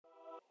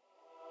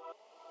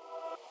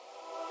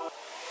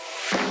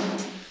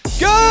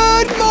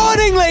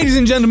evening, ladies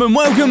and gentlemen.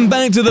 Welcome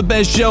back to the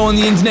best show on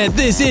the internet.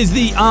 This is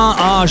the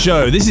RR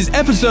Show. This is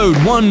episode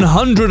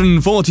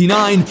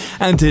 149,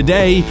 and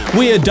today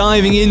we are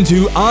diving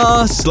into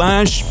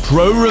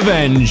r/Pro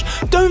Revenge.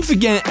 Don't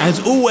forget, as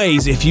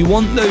always, if you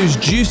want those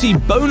juicy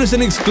bonus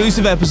and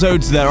exclusive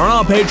episodes, they're on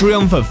our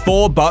Patreon for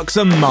 $4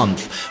 a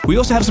month. We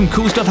also have some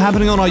cool stuff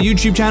happening on our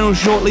YouTube channel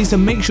shortly, so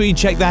make sure you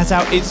check that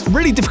out. It's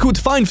really difficult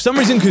to find for some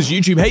reason because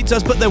YouTube hates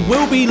us, but there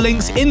will be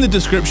links in the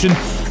description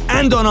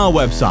and on our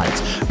website.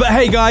 But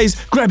hey guys,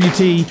 grab your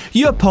tea,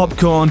 your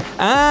popcorn,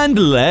 and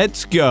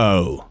let's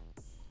go.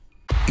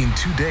 In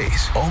 2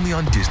 days, only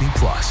on Disney+.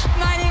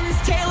 My name is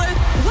Taylor.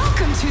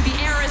 Welcome to the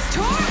Eras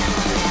Tour.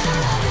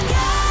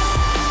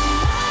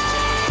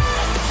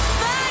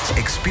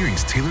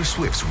 Experience Taylor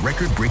Swift's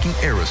record-breaking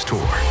Eras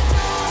Tour.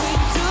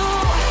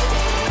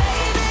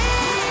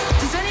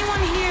 Does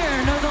anyone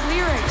here know the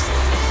lyrics?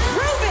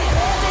 Prove it!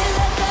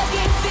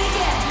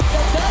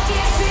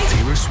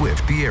 Taylor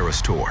Swift The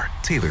Eras Tour,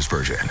 Taylor's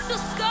version,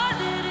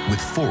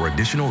 with 4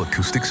 additional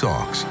acoustic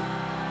songs.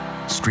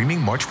 Streaming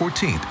March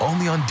 14th,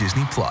 only on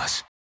Disney+.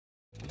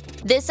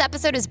 This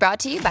episode is brought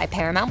to you by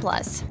Paramount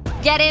Plus.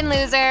 Get in,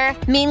 loser!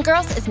 Mean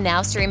Girls is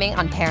now streaming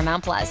on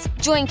Paramount Plus.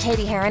 Join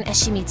Katie Heron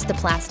as she meets the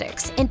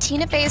plastics in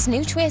Tina Fey's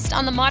new twist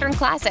on the modern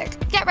classic.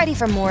 Get ready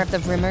for more of the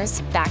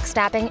rumors,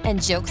 backstabbing,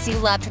 and jokes you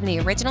loved from the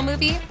original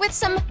movie with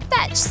some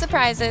fetch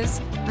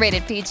surprises.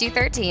 Rated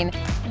PG-13.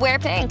 Wear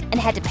pink and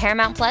head to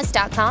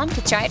ParamountPlus.com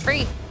to try it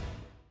free.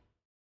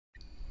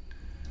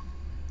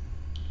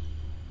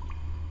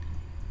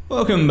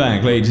 Welcome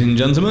back, ladies and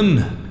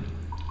gentlemen.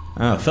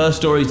 Our first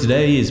story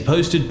today is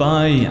posted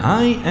by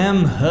I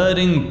Am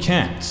Herding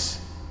Cats.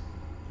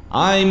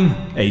 I'm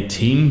a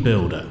team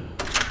builder.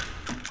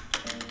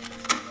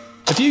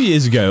 A few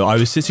years ago, I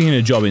was sitting in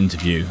a job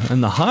interview,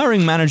 and the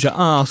hiring manager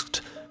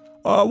asked,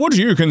 what do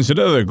you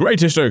consider the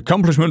greatest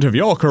accomplishment of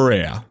your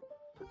career?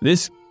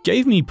 This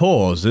gave me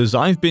pause, as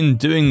I've been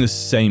doing the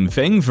same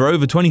thing for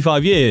over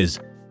 25 years.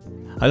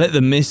 I let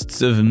the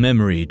mists of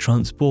memory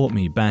transport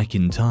me back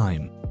in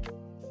time.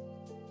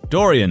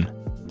 Dorian,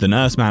 the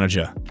nurse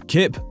manager.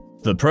 Kip,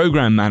 the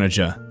program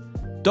manager.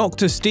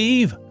 Dr.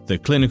 Steve, the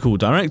clinical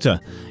director.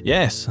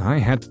 Yes, I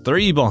had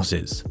 3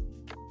 bosses.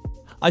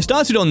 I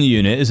started on the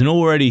unit as an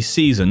already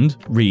seasoned,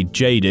 read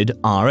jaded,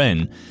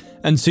 RN,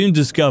 and soon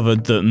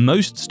discovered that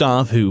most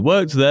staff who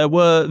worked there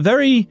were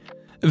very,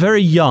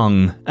 very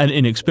young and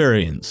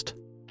inexperienced.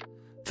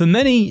 For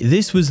many,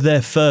 this was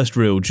their first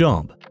real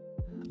job.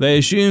 They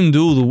assumed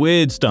all the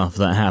weird stuff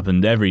that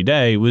happened every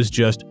day was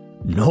just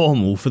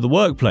normal for the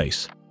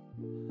workplace.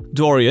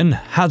 Dorian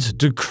had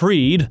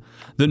decreed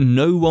that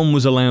no one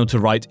was allowed to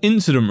write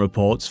incident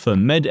reports for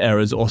med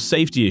errors or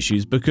safety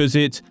issues because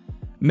it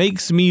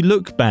makes me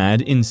look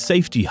bad in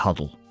safety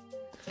huddle.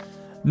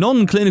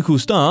 Non-clinical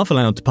staff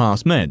allowed to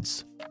pass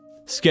meds.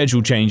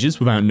 Schedule changes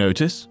without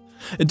notice.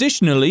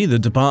 Additionally, the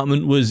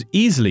department was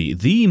easily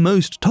the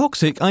most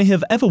toxic I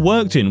have ever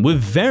worked in,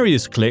 with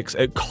various cliques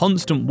at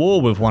constant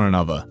war with one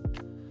another.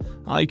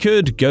 I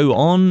could go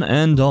on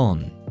and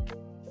on.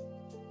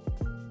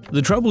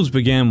 The troubles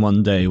began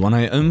one day when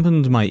I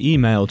opened my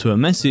email to a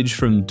message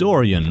from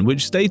Dorian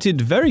which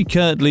stated very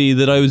curtly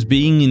that I was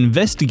being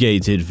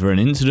investigated for an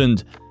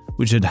incident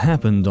which had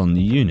happened on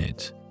the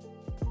unit.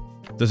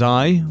 That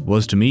I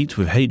was to meet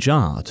with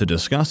HR to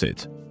discuss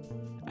it,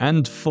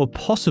 and for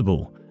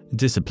possible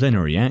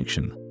disciplinary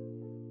action.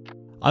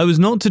 I was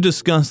not to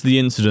discuss the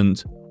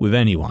incident with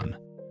anyone.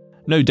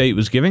 No date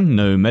was given,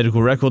 no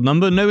medical record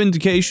number, no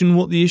indication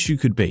what the issue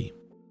could be.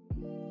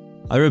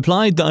 I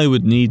replied that I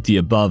would need the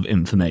above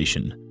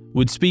information,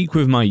 would speak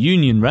with my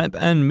union rep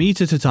and meet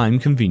at a time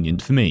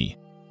convenient for me.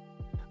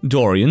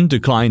 Dorian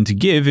declined to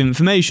give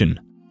information.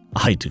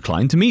 I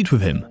declined to meet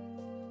with him.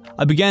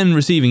 I began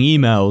receiving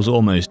emails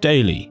almost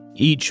daily,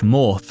 each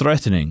more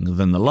threatening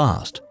than the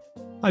last.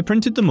 I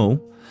printed them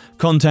all,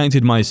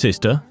 contacted my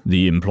sister,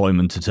 the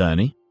employment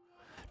attorney,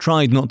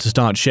 tried not to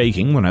start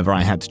shaking whenever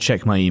I had to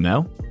check my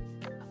email.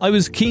 I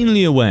was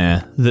keenly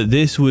aware that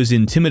this was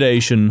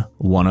intimidation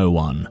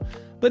 101.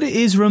 But it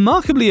is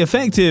remarkably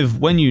effective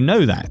when you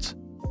know that.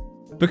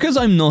 Because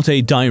I'm not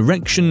a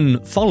direction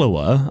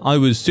follower, I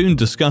was soon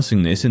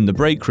discussing this in the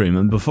break room,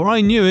 and before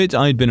I knew it,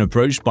 I'd been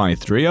approached by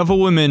 3 other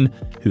women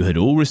who had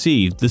all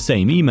received the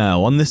same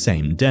email on the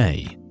same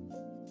day.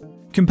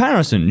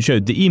 Comparison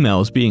showed the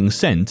emails being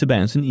sent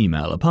about an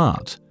email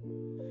apart.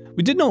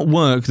 We did not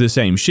work the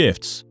same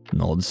shifts,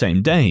 nor the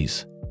same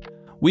days.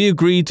 We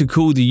agreed to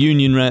call the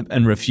union rep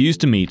and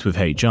refused to meet with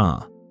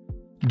HR.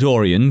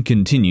 Dorian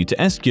continued to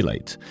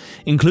escalate,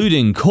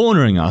 including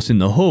cornering us in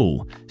the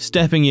hall,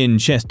 stepping in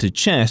chest to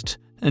chest,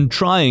 and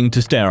trying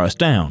to stare us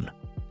down.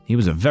 He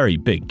was a very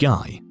big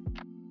guy.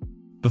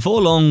 Before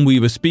long, we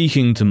were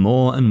speaking to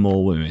more and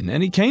more women,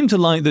 and it came to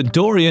light that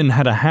Dorian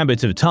had a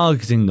habit of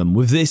targeting them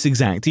with this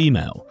exact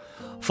email,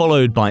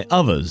 followed by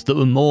others that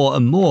were more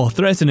and more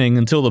threatening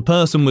until the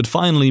person would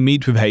finally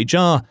meet with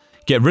HR,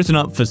 get written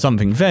up for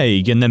something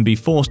vague, and then be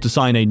forced to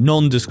sign a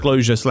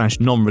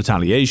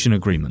non-disclosure/non-retaliation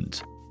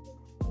agreement.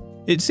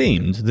 It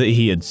seemed that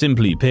he had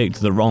simply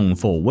picked the wrong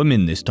 4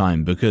 women this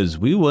time because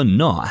we were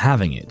not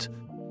having it.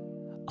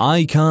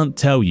 I can't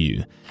tell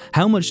you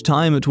how much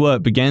time at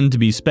work began to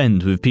be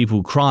spent with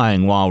people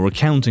crying while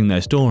recounting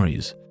their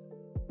stories.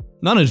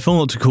 None had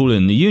thought to call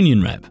in the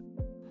union rep.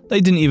 They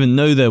didn't even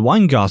know their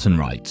Weingarten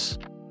rights.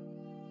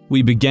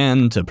 We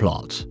began to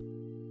plot.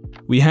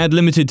 We had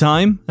limited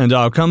time, and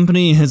our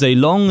company has a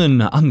long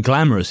and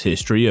unglamorous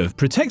history of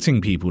protecting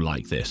people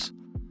like this.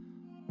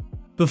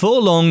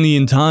 Before long, the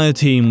entire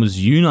team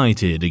was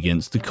united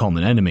against the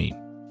common enemy.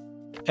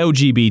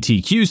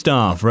 LGBTQ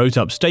staff wrote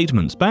up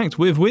statements backed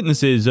with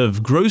witnesses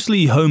of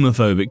grossly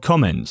homophobic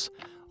comments,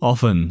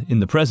 often in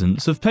the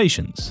presence of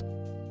patients.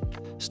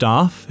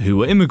 Staff who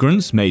were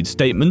immigrants made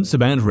statements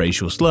about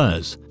racial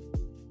slurs.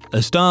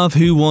 A staff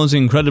who was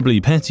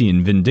incredibly petty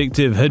and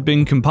vindictive had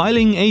been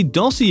compiling a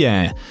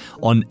dossier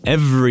on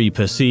every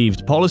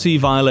perceived policy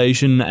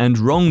violation and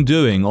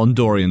wrongdoing on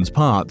Dorian's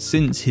part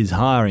since his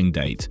hiring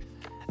date,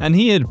 and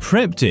he had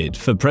prepped it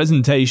for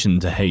presentation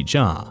to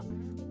HR.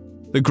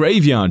 The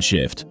graveyard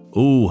shift,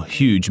 all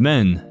huge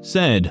men,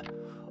 said,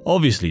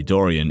 "Obviously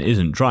Dorian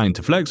isn't trying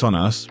to flex on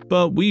us,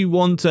 but we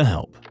want to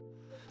help."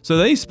 So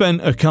they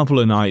spent a couple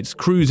of nights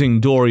cruising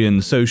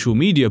Dorian's social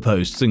media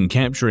posts and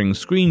capturing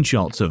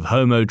screenshots of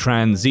homo,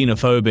 trans,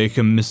 xenophobic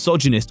and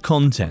misogynist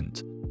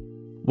content.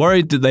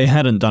 Worried that they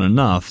hadn't done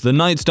enough, the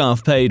night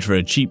staff paid for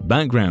a cheap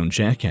background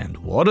check, and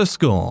what a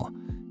score.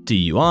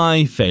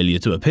 DUI, failure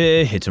to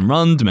appear, hit and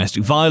run,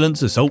 domestic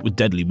violence, assault with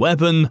deadly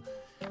weapon.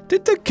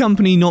 Did the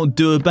company not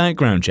do a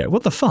background check?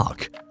 What the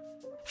fuck?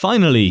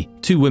 Finally,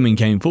 2 women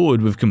came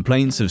forward with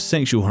complaints of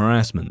sexual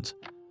harassment.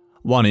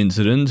 One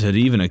incident had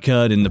even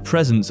occurred in the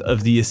presence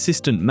of the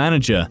assistant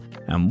manager,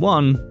 and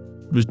one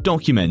was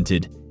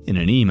documented in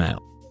an email.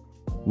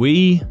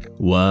 We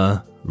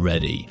were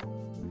ready.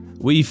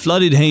 We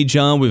flooded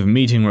HR with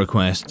meeting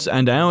requests,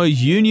 and our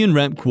union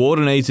rep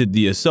coordinated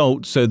the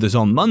assault so that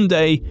on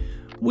Monday,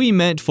 we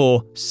met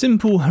for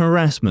simple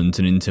harassment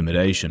and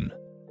intimidation.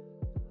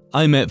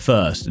 I met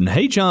first, and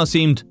HR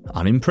seemed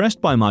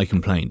unimpressed by my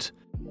complaint.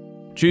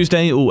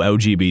 Tuesday, all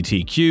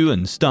LGBTQ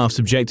and staff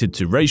subjected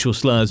to racial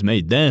slurs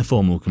made their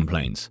formal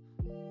complaints.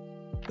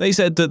 They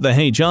said that the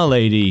HR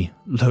lady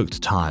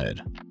looked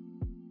tired.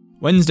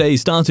 Wednesday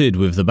started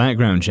with the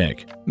background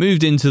check,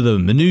 moved into the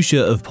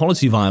minutiae of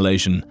policy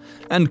violation,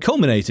 and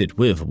culminated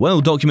with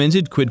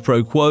well-documented quid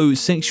pro quo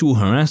sexual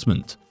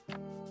harassment.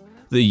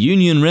 The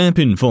union rep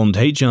informed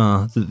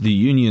HR that the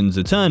union's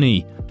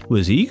attorney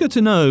was eager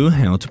to know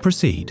how to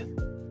proceed.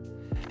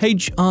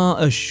 HR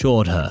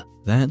assured her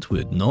that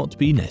would not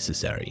be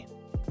necessary.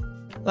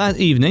 That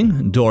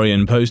evening,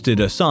 Dorian posted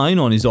a sign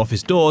on his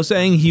office door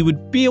saying he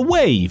would be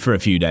away for a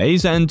few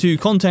days and to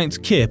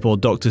contact Kip or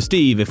Dr.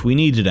 Steve if we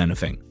needed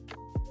anything.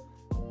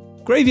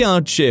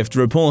 Graveyard Shift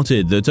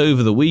reported that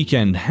over the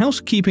weekend,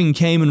 housekeeping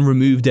came and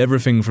removed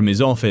everything from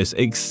his office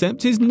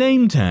except his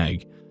name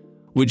tag,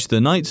 which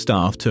the night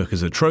staff took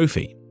as a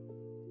trophy.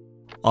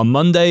 On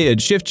Monday,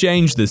 at shift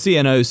change, the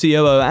CNO,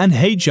 COO, and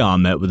HR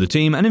met with the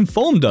team and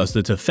informed us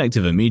that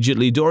effective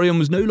immediately, Dorian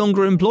was no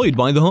longer employed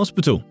by the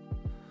hospital.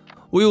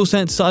 We all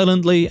sat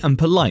silently and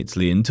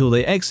politely until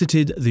they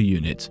exited the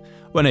unit,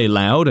 when a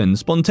loud and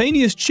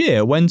spontaneous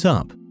cheer went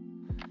up.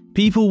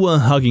 People were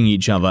hugging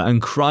each other and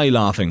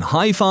cry-laughing,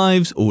 high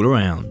fives all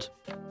around.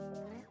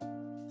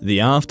 The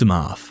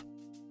aftermath.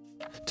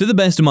 To the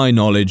best of my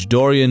knowledge,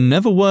 Dorian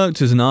never worked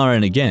as an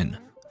RN again.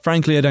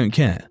 Frankly, I don't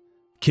care.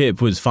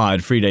 Kip was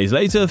fired 3 days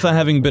later for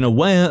having been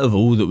aware of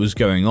all that was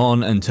going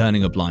on and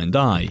turning a blind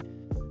eye,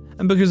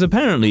 and because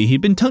apparently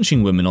he'd been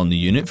touching women on the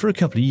unit for a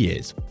couple of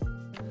years.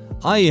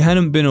 I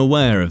hadn't been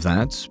aware of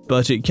that,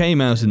 but it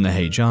came out in the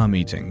HR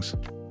meetings.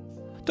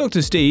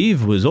 Dr.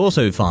 Steve was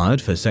also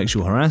fired for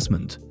sexual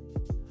harassment.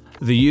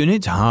 The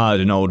unit hired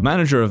an old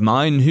manager of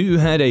mine who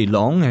had a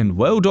long and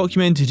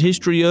well-documented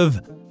history of,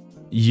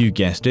 you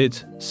guessed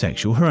it,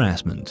 sexual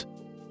harassment.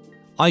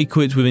 I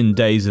quit within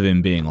days of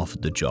him being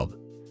offered the job.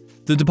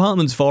 The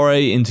department's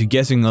foray into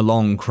getting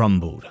along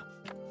crumbled.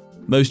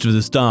 Most of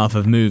the staff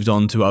have moved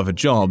on to other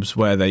jobs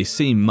where they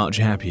seem much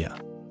happier.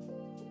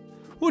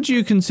 What do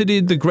you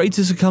consider the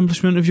greatest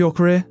accomplishment of your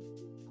career?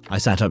 I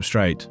sat up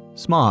straight,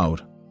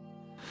 smiled.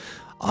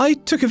 I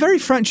took a very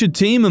fractured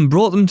team and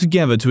brought them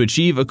together to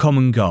achieve a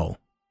common goal.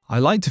 I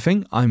like to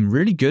think I'm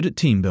really good at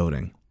team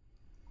building.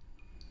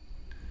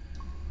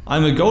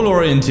 I'm a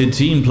goal-oriented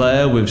team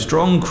player with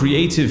strong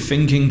creative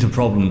thinking to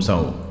problem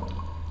solve.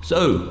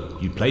 So,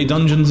 you play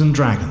Dungeons and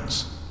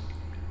Dragons.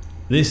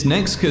 This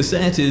next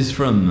cassette is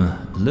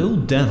from Lil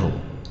Devil.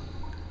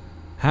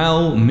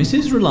 How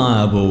Mrs.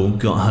 Reliable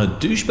got her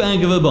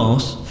douchebag of a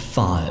boss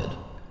fired.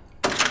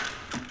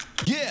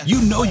 Yeah. You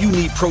know you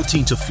need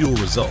protein to fuel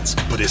results,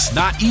 but it's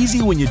not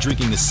easy when you're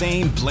drinking the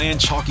same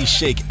bland, chalky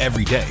shake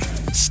every day.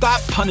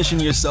 Stop punishing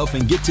yourself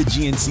and get to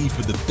GNC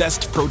for the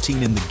best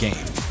protein in the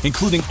game,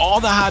 including all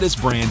the hottest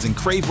brands and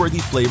crave-worthy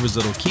flavors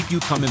that'll keep you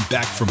coming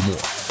back for more.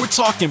 We're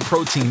talking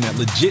protein that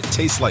legit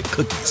tastes like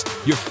cookies,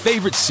 your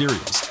favorite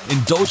cereals,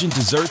 indulgent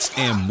desserts,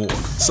 and more.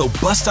 So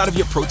bust out of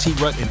your protein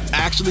rut and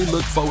actually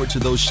look forward to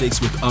those shakes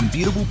with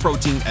unbeatable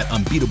protein at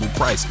unbeatable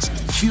prices.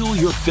 Fuel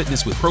your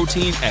fitness with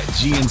protein at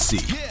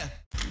GNC.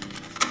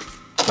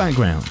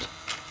 Background.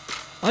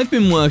 I've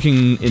been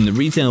working in the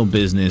retail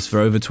business for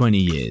over 20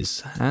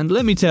 years, and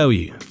let me tell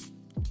you,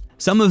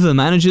 some of the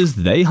managers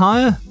they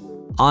hire,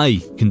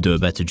 I can do a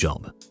better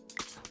job.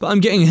 But I'm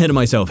getting ahead of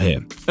myself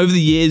here. Over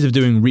the years of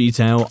doing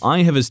retail,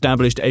 I have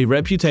established a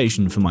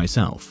reputation for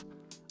myself.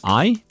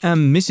 I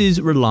am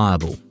Mrs.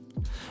 Reliable.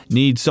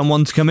 Need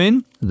someone to come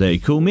in? They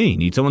call me.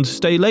 Need someone to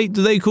stay late?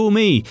 They call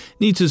me.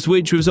 Need to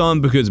switch with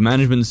someone because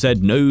management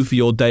said no for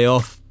your day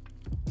off?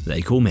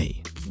 They call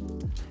me.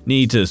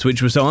 Need to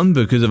switch with someone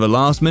because of a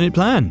last-minute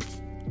plan?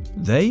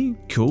 They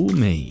call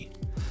me.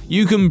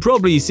 You can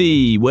probably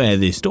see where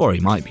this story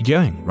might be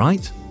going,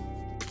 right?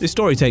 This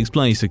story takes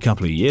place a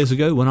couple of years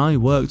ago when I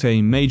worked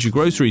a major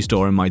grocery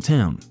store in my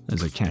town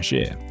as a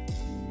cashier.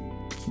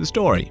 The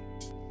story.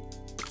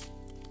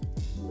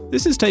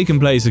 This has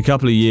taken place a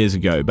couple of years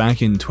ago,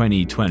 back in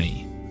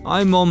 2020.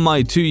 I'm on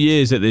my 2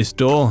 years at this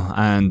store,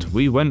 and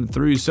we went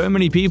through so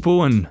many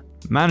people, and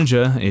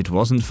manager, it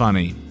wasn't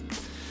funny.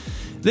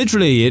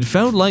 Literally, it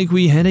felt like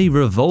we had a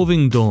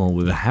revolving door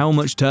with how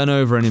much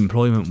turnover and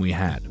employment we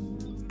had.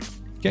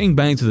 Getting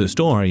back to the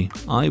story,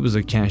 I was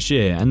a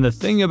cashier, and the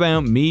thing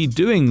about me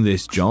doing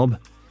this job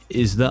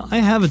is that I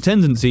have a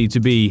tendency to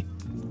be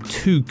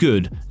too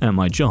good at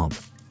my job.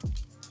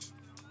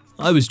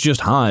 I was just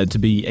hired to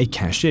be a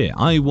cashier.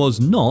 I was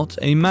not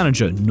a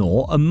manager,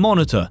 nor a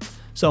monitor,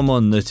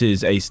 someone that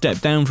is a step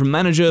down from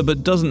manager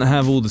but doesn't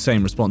have all the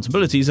same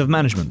responsibilities of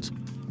management,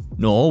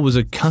 nor was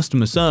a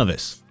customer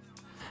service.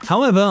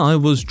 However, I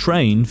was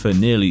trained for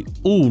nearly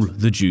all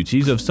the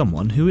duties of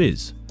someone who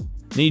is.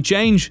 Need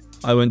change?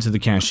 I went to the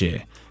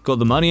cashier, got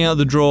the money out of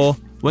the drawer,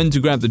 went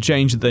to grab the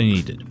change that they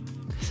needed.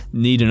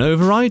 Need an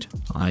override?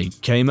 I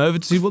came over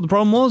to see what the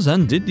problem was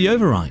and did the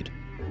override.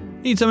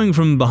 Need something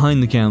from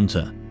behind the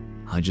counter?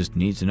 I just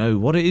need to know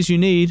what it is you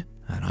need,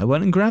 and I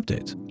went and grabbed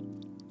it.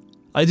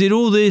 I did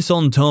all this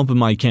on top of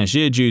my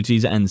cashier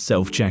duties and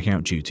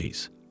self-checkout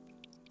duties.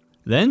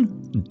 Then,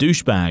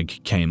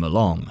 douchebag came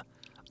along.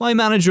 My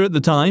manager at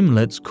the time,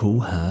 let's call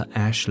her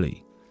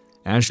Ashley.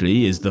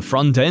 Ashley is the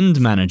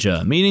front-end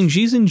manager, meaning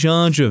she's in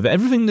charge of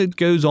everything that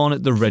goes on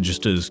at the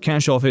registers,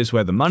 cash office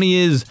where the money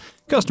is,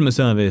 customer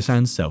service,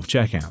 and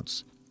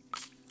self-checkouts.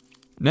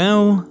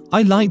 Now,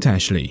 I liked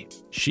Ashley.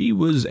 She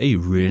was a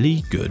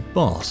really good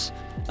boss,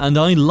 and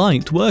I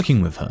liked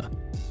working with her.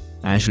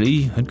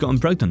 Ashley had gotten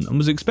pregnant and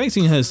was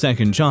expecting her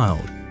second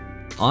child.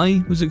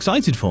 I was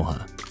excited for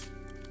her.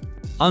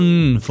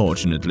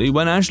 Unfortunately,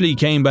 when Ashley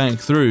came back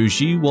through,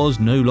 she was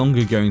no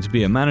longer going to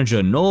be a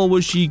manager, nor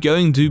was she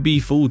going to be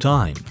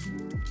full-time.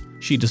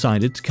 She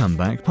decided to come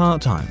back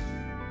part-time.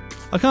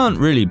 I can't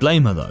really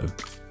blame her though.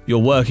 You're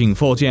working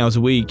 40 hours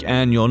a week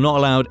and you're not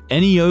allowed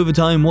any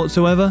overtime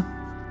whatsoever.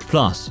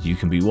 Plus, you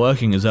can be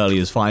working as early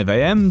as 5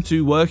 a.m.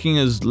 to working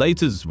as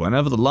late as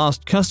whenever the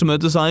last customer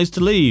decides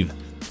to leave.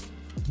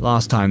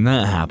 Last time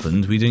that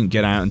happened, we didn't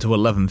get out until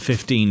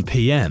 11:15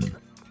 p.m.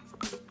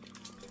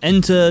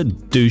 Enter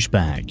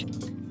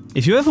douchebag.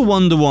 If you ever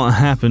wonder what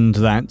happened to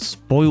that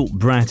spoilt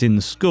brat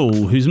in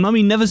school whose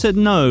mummy never said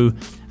no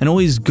and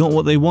always got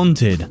what they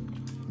wanted,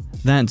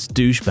 that's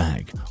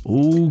douchebag,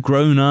 all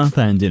grown up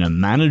and in a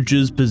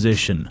manager's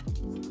position.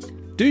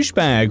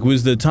 Douchebag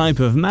was the type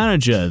of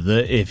manager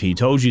that if he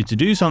told you to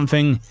do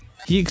something,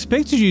 he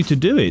expected you to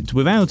do it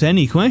without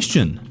any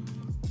question.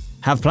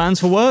 Have plans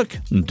for work?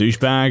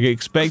 Douchebag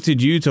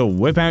expected you to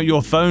whip out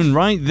your phone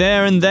right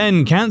there and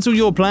then, cancel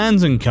your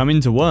plans and come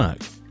into work.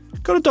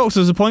 Got a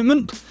doctor's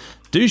appointment?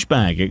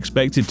 Douchebag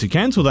expected to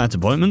cancel that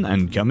appointment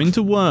and come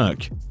into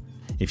work.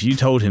 If you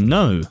told him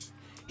no,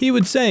 he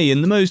would say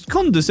in the most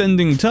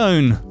condescending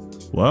tone,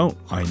 "Well,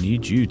 I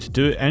need you to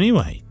do it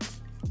anyway."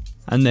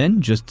 And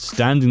then just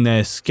standing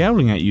there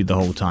scowling at you the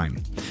whole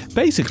time,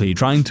 basically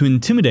trying to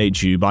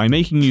intimidate you by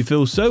making you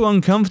feel so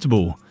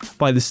uncomfortable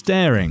by the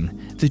staring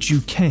that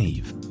you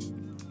cave.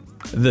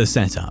 The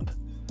setup.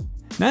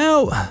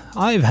 Now,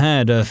 I've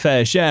had a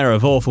fair share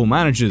of awful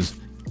managers,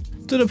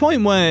 to the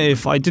point where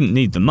if I didn't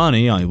need the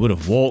money, I would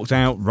have walked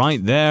out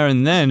right there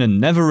and then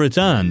and never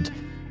returned.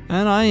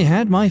 And I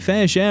had my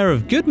fair share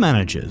of good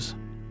managers.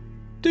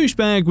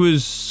 Douchebag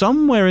was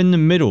somewhere in the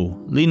middle,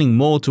 leaning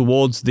more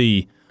towards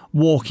the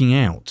walking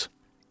out.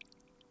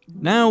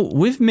 Now,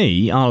 with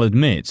me, I'll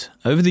admit,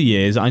 over the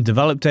years I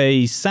developed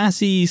a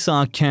sassy,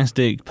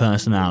 sarcastic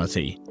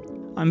personality.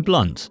 I'm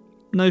blunt,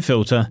 no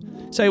filter,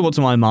 say what's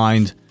on my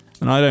mind,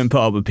 and I don't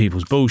put up with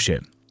people's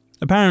bullshit.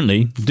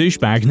 Apparently,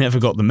 douchebag never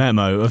got the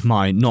memo of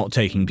my not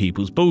taking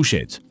people's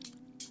bullshit.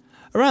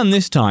 Around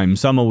this time,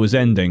 summer was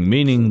ending,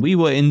 meaning we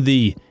were in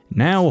the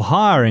now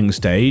hiring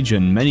stage,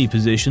 and many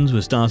positions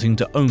were starting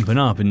to open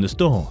up in the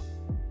store.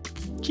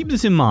 Keep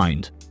this in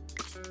mind.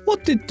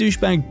 What did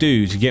douchebag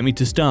do to get me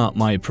to start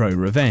my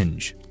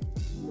pro-revenge?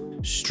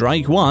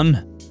 Strike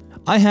one.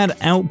 I had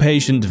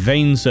outpatient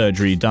vein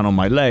surgery done on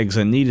my legs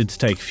and needed to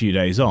take a few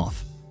days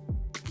off.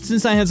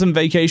 Since I had some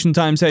vacation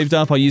time saved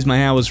up, I used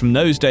my hours from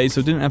those days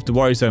so I didn't have to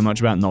worry so much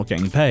about not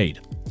getting paid.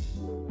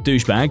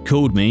 Douchebag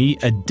called me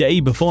a day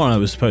before I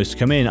was supposed to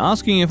come in,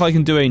 asking if I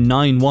can do a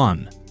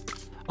 9-1.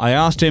 I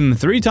asked him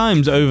 3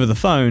 times over the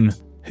phone,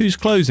 who's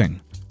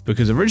closing?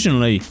 Because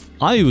originally,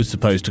 I was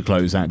supposed to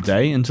close that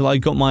day until I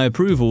got my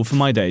approval for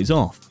my days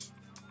off.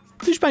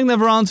 Douchebag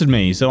never answered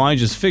me, so I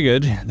just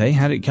figured they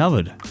had it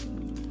covered.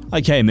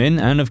 I came in,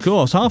 and of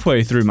course,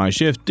 halfway through my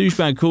shift,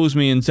 douchebag calls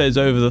me and says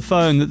over the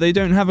phone that they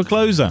don't have a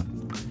closer.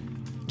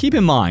 Keep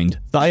in mind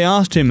that I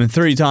asked him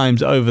 3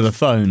 times over the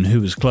phone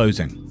who was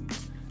closing.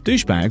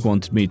 Douchebag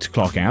wanted me to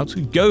clock out,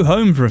 go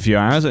home for a few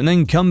hours, and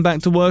then come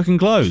back to work and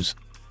close.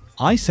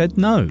 I said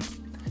no.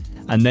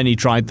 And then he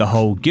tried the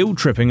whole guilt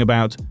tripping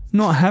about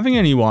not having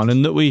anyone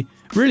and that we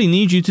really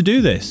need you to do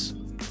this.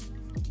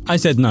 I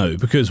said no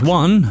because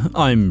 1,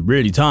 I'm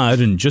really tired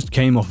and just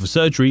came off of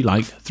surgery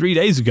like 3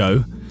 days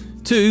ago.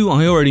 2,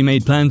 I already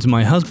made plans with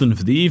my husband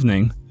for the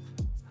evening.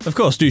 Of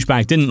course,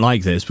 douchebag didn't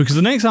like this because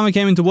the next time I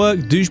came into work,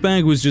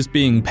 douchebag was just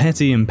being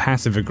petty and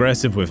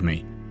passive-aggressive with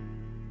me.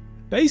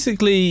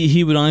 Basically,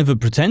 he would either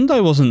pretend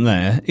I wasn't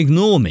there,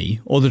 ignore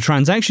me, or the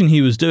transaction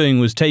he was doing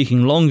was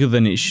taking longer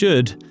than it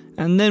should,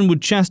 and then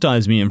would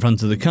chastise me in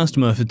front of the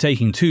customer for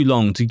taking too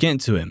long to get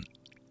to him.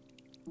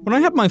 When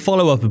I had my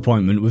follow-up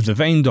appointment with the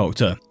vein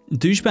doctor,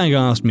 douchebag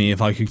asked me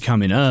if I could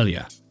come in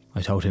earlier.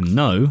 I told him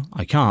no,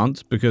 I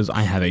can't, because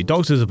I had a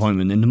doctor's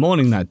appointment in the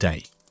morning that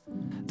day.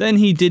 Then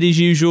he did his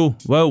usual,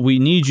 well, we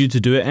need you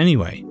to do it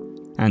anyway,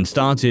 and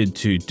started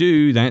to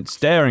do that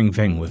staring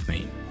thing with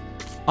me.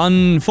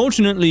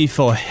 Unfortunately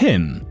for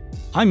him,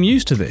 I'm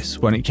used to this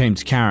when it came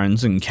to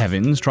Karens and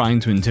Kevins trying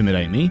to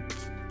intimidate me,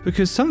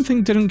 because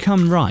something didn't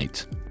come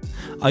right.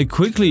 I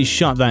quickly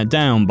shut that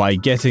down by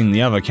getting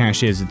the other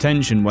cashier's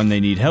attention when they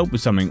need help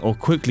with something or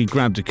quickly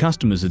grabbed a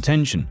customer's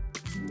attention.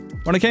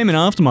 When I came in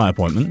after my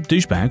appointment,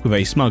 douchebag with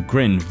a smug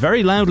grin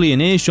very loudly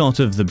in earshot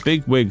of the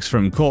bigwigs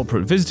from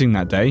corporate visiting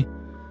that day,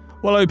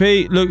 well OP,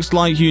 looks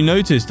like you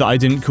noticed that I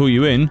didn't call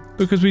you in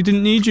because we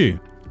didn't need you.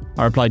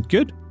 I replied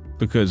good,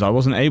 because I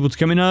wasn't able to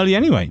come in early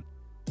anyway.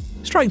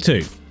 Strike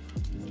 2.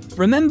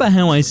 Remember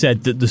how I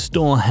said that the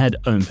store had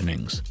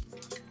openings?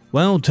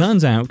 Well,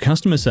 turns out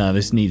customer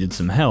service needed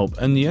some help,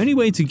 and the only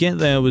way to get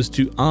there was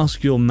to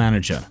ask your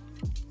manager.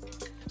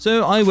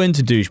 So I went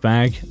to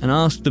douchebag and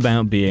asked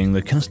about being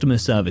the customer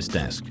service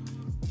desk.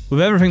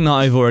 With everything that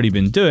I've already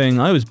been doing,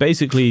 I was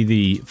basically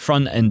the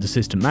front-end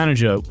assistant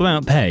manager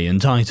without pay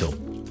and title.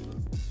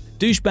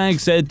 Douchebag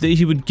said that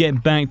he would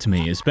get back to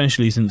me,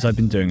 especially since I've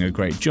been doing a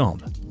great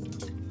job.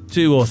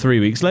 2 or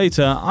 3 weeks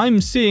later, I'm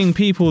seeing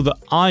people that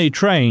I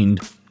trained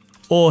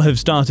or have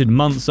started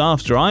months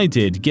after I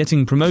did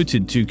getting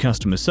promoted to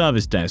customer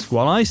service desk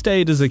while I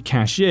stayed as a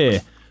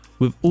cashier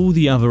with all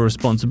the other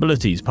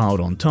responsibilities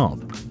piled on top.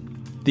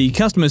 The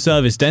customer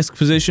service desk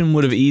position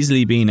would have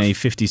easily been a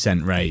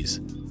 50-cent raise.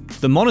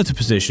 The monitor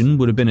position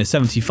would have been a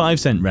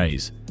 75-cent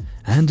raise.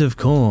 And of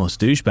course,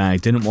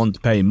 douchebag didn't want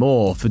to pay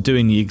more for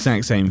doing the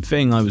exact same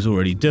thing I was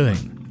already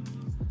doing.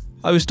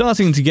 I was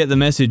starting to get the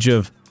message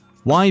of,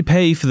 why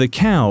pay for the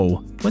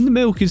cow when the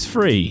milk is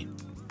free?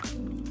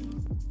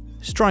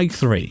 Strike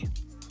 3.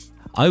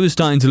 I was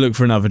starting to look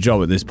for another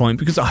job at this point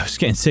because I was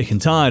getting sick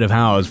and tired of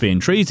how I was being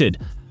treated,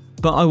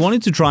 but I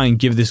wanted to try and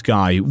give this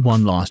guy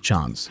one last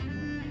chance.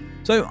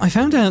 So I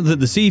found out that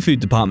the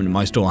seafood department in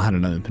my store had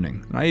an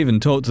opening. I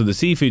even talked to the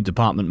seafood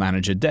department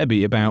manager,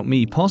 Debbie, about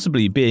me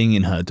possibly being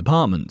in her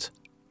department.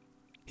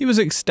 He was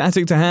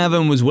ecstatic to have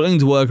and was willing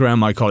to work around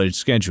my college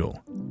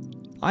schedule.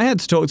 I had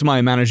to talk to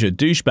my manager,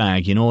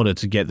 douchebag, in order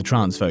to get the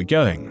transfer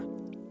going.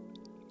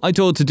 I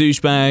talked to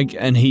douchebag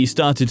and he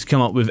started to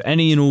come up with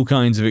any and all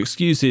kinds of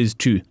excuses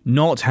to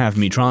not have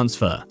me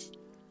transfer.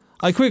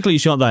 I quickly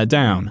shot that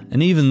down,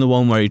 and even the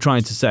one where he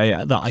tried to say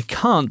that I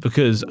can't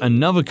because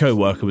another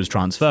co-worker was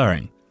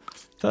transferring.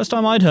 First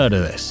time I'd heard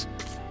of this,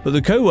 but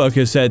the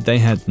co-worker said they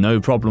had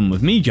no problem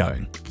with me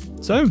going.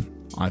 So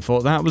I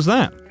thought that was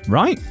that,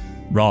 right?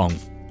 Wrong.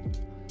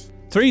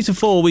 3 to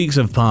 4 weeks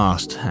have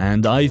passed,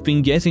 and I've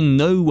been getting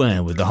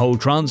nowhere with the whole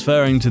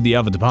transferring to the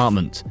other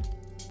department.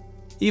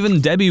 Even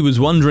Debbie was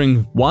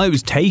wondering why it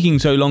was taking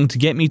so long to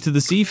get me to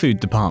the seafood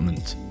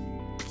department,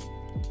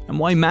 and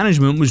why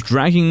management was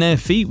dragging their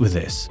feet with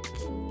this.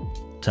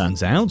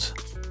 Turns out,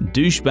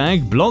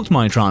 douchebag blocked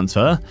my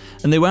transfer,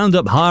 and they wound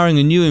up hiring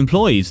a new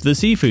employee to the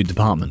seafood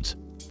department.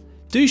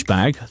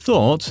 Douchebag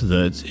thought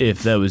that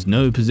if there was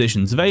no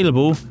positions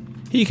available,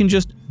 he can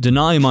just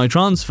deny my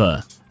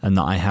transfer, and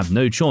that I have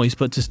no choice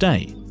but to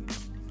stay.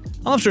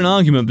 After an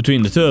argument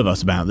between the two of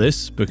us about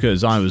this,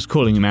 because I was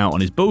calling him out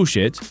on his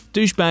bullshit,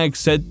 douchebag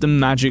said the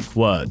magic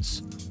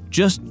words,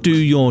 "Just do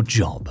your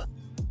job."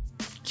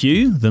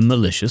 Cue the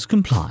malicious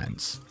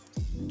compliance.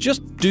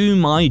 Just do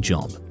my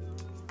job.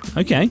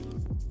 Okay.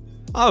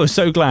 I was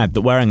so glad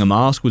that wearing a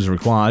mask was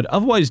required,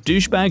 otherwise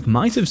douchebag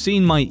might have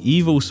seen my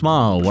evil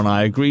smile when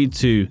I agreed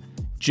to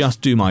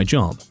just do my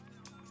job.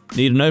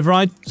 Need an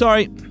override?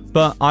 Sorry,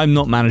 but I'm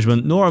not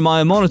management, nor am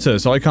I a monitor,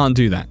 so I can't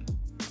do that.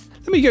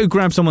 Let me go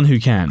grab someone who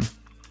can.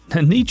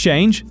 Need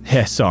change?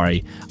 Yeah,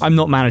 sorry, I'm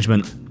not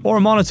management, or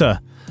a monitor.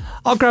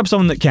 I'll grab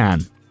someone that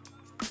can.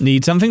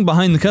 Need something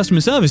behind the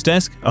customer service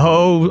desk?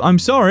 Oh, I'm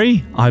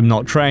sorry, I'm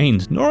not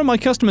trained, nor am I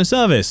customer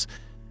service.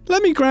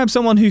 Let me grab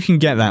someone who can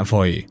get that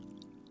for you.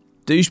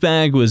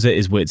 Douchebag was at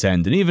his wit's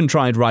end and even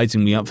tried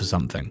writing me up for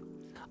something.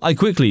 I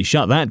quickly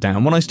shut that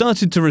down when I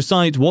started to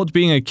recite what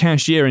being a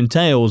cashier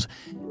entails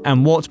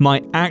and what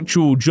my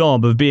actual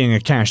job of being a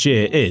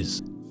cashier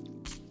is.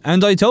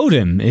 And I told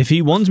him if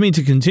he wants me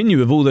to continue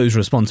with all those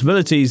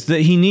responsibilities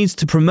that he needs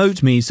to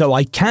promote me so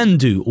I can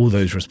do all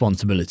those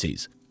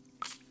responsibilities.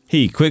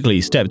 He quickly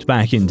stepped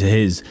back into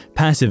his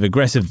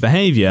passive-aggressive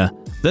behavior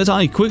that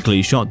I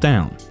quickly shot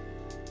down.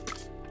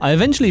 I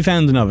eventually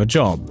found another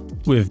job,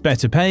 with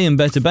better pay and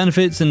better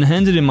benefits, and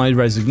handed in my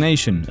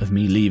resignation of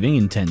me leaving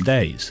in 10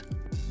 days.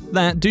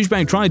 That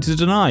douchebag tried to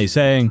deny,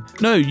 saying,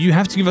 "No, you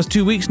have to give us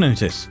 2 weeks'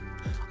 notice."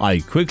 I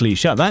quickly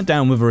shut that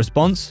down with a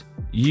response,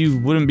 "You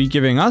wouldn't be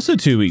giving us a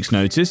 2 weeks'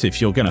 notice if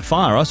you're going to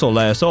fire us or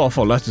lay us off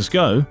or let us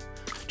go.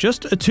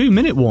 Just a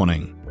 2-minute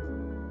warning."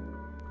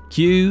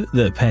 Cue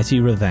the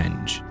petty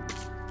revenge.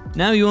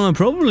 Now you are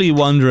probably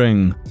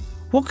wondering,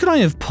 what could I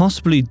have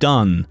possibly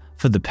done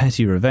for the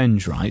petty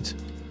revenge, right?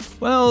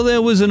 Well,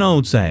 there was an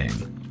old saying,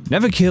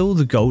 never kill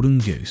the golden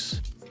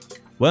goose.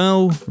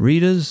 Well,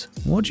 readers,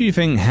 what do you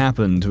think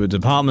happened to a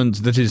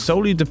department that is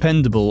solely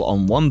dependable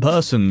on one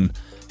person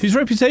whose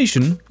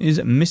reputation is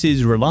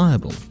Mrs.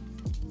 Reliable?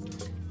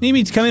 Need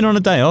me to come in on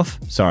a day off?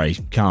 Sorry,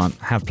 can't,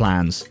 have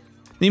plans.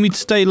 Need me to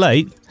stay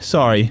late?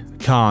 Sorry,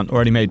 can't,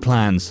 already made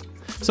plans.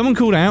 Someone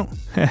called out?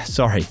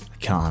 Sorry,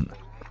 can't.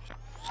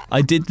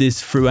 I did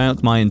this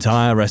throughout my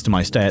entire rest of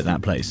my stay at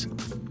that place.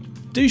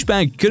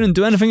 Douchebag couldn't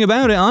do anything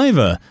about it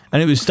either,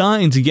 and it was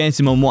starting to get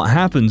him on what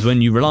happens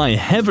when you rely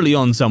heavily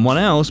on someone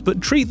else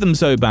but treat them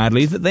so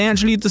badly that they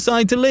actually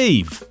decide to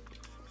leave.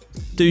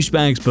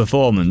 Douchebag's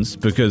performance,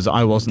 because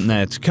I wasn't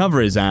there to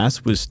cover his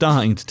ass, was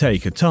starting to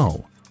take a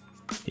toll.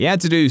 He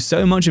had to do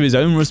so much of his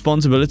own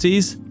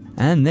responsibilities,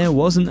 and there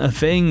wasn't a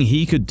thing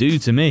he could do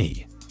to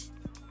me.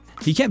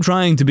 He kept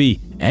trying to be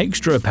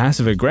extra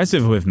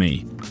passive-aggressive with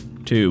me,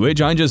 to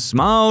which I just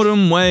smiled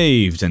and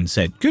waved and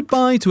said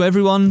goodbye to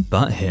everyone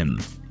but him.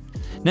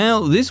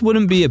 Now, this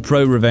wouldn't be a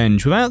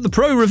pro-revenge without the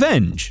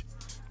pro-revenge.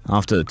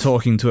 After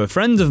talking to a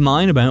friend of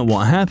mine about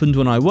what happened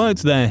when I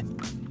worked there,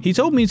 he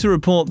told me to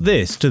report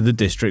this to the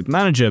district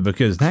manager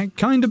because that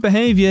kind of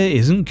behavior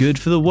isn't good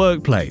for the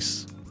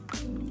workplace.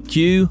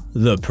 Cue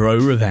the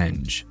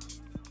pro-revenge.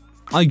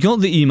 I got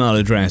the email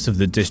address of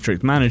the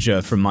district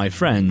manager from my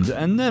friend,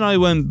 and then I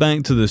went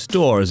back to the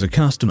store as a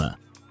customer.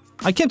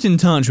 I kept in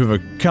touch with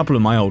a couple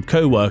of my old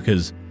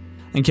co-workers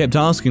and kept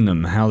asking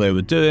them how they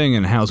were doing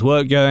and how's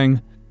work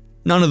going.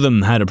 None of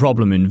them had a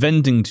problem in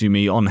venting to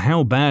me on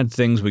how bad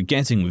things were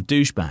getting with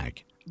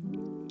douchebag.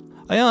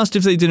 I asked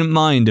if they didn't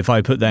mind if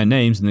I put their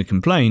names in the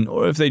complaint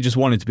or if they just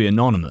wanted to be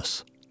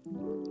anonymous.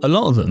 A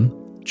lot of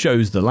them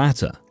chose the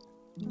latter.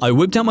 I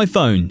whipped out my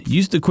phone,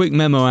 used the quick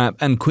memo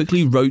app and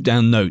quickly wrote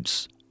down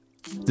notes.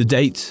 The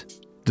date,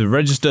 the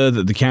register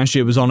that the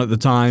cashier was on at the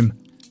time.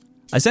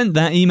 I sent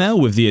that email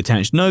with the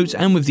attached notes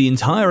and with the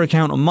entire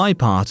account on my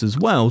part as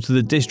well to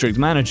the district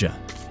manager.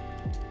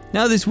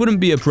 Now this wouldn't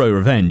be a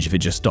pro-revenge if it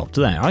just stopped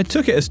there. I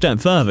took it a step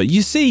further.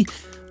 You see,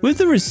 with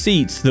the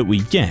receipts that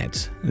we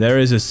get, there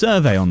is a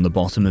survey on the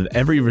bottom of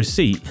every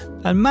receipt,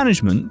 and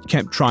management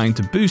kept trying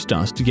to boost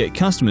us to get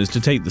customers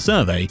to take the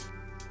survey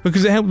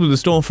because it helped with the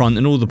storefront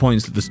and all the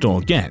points that the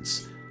store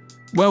gets.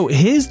 Well,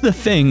 here's the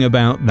thing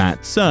about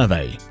that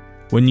survey.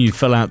 When you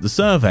fill out the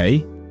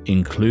survey,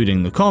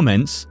 including the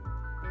comments,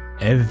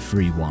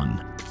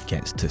 everyone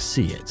gets to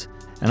see it.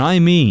 And I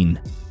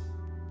mean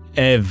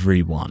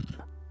everyone.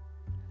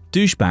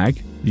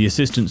 Douchebag, the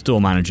assistant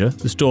store manager,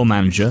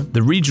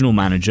 the regional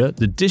manager,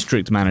 the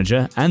district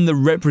manager, and the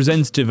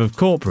representative of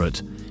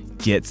corporate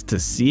gets to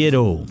see it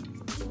all.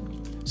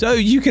 So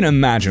you can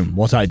imagine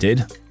what I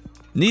did.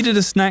 Needed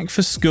a snack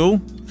for school?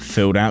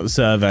 Filled out the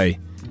survey.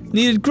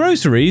 Needed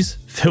groceries?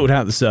 Filled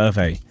out the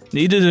survey.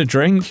 Needed a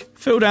drink?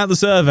 Filled out the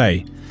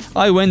survey.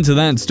 I went to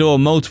that store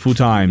multiple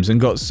times and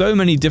got so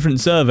many different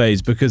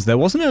surveys because there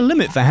wasn't a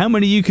limit for how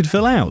many you could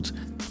fill out.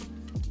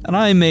 And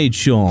I made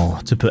sure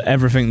to put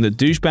everything that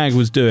douchebag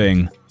was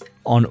doing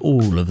on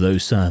all of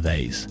those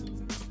surveys,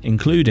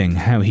 including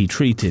how he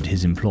treated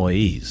his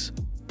employees.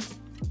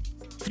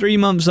 3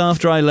 months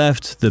after I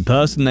left, the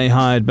person they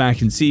hired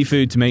back in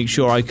seafood to make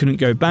sure I couldn't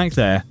go back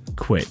there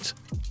quit.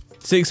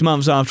 6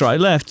 months after I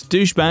left,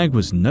 douchebag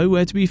was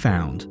nowhere to be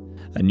found.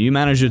 A new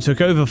manager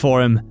took over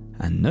for him,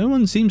 and no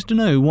one seems to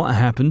know what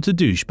happened to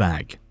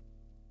douchebag.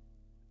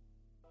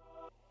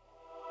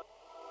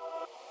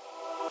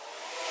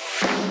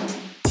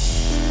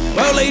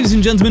 Well, ladies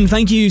and gentlemen,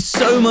 thank you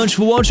so much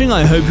for watching.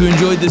 I hope you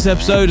enjoyed this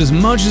episode as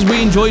much as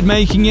we enjoyed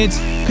making it.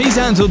 Peace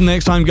out until the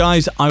next time,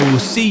 guys. I will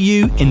see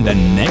you in the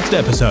next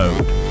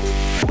episode.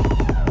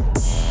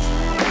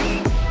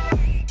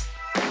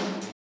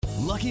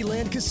 Lucky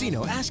Land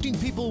Casino, asking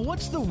people,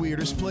 what's the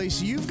weirdest place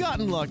you've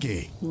gotten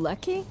lucky?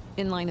 Lucky?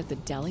 In line at the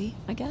deli,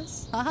 I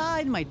guess? Aha,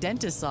 in my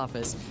dentist's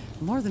office.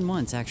 More than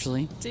once,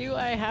 actually. Do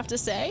I have to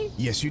say?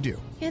 Yes, you do.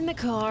 In the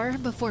car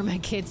before my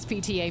kids'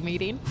 PTA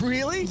meeting.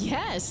 Really?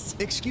 Yes.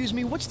 Excuse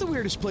me, what's the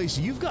weirdest place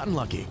you've gotten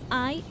lucky?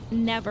 I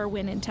never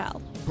win and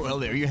tell. Well,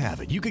 there you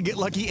have it. You can get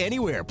lucky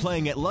anywhere,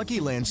 playing at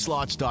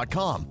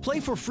LuckyLandSlots.com.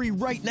 Play for free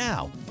right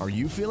now. Are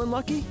you feeling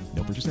lucky?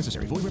 No purchase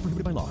necessary. Void where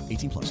prohibited by law.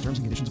 18+. Terms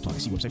and conditions apply.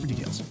 See website for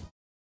details.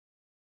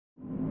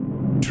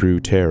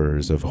 True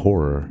terrors of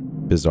horror,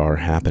 bizarre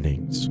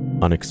happenings,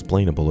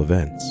 unexplainable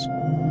events.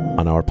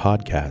 On our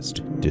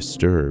podcast,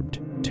 Disturbed,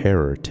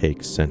 terror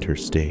takes center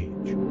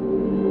stage.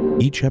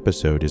 Each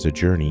episode is a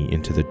journey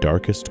into the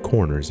darkest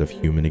corners of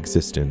human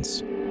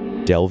existence,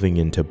 delving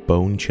into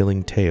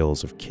bone-chilling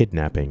tales of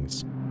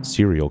kidnappings,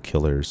 serial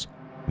killers,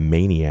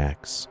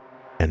 maniacs,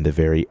 and the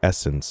very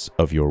essence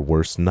of your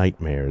worst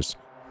nightmares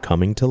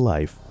coming to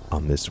life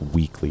on this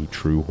weekly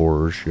true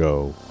horror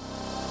show.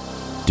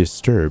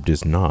 Disturbed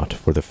is not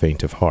for the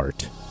faint of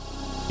heart.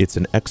 It's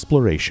an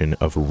exploration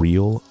of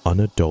real,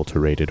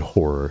 unadulterated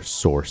horror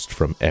sourced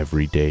from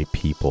everyday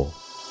people.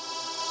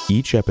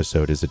 Each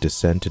episode is a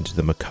descent into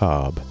the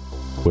macabre,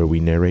 where we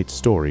narrate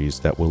stories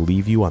that will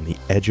leave you on the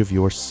edge of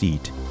your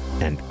seat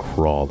and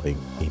crawling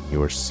in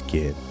your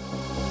skin.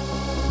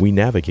 We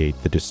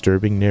navigate the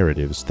disturbing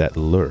narratives that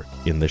lurk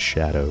in the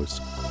shadows,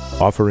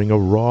 offering a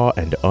raw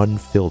and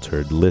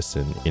unfiltered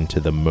listen into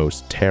the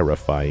most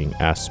terrifying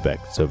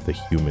aspects of the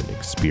human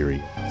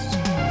experience.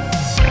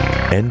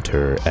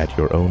 Enter at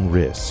your own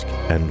risk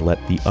and let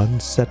the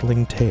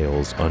unsettling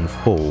tales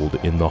unfold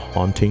in the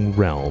haunting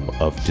realm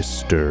of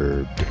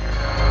Disturbed.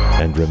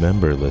 And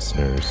remember,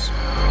 listeners,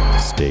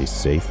 stay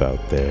safe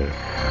out there.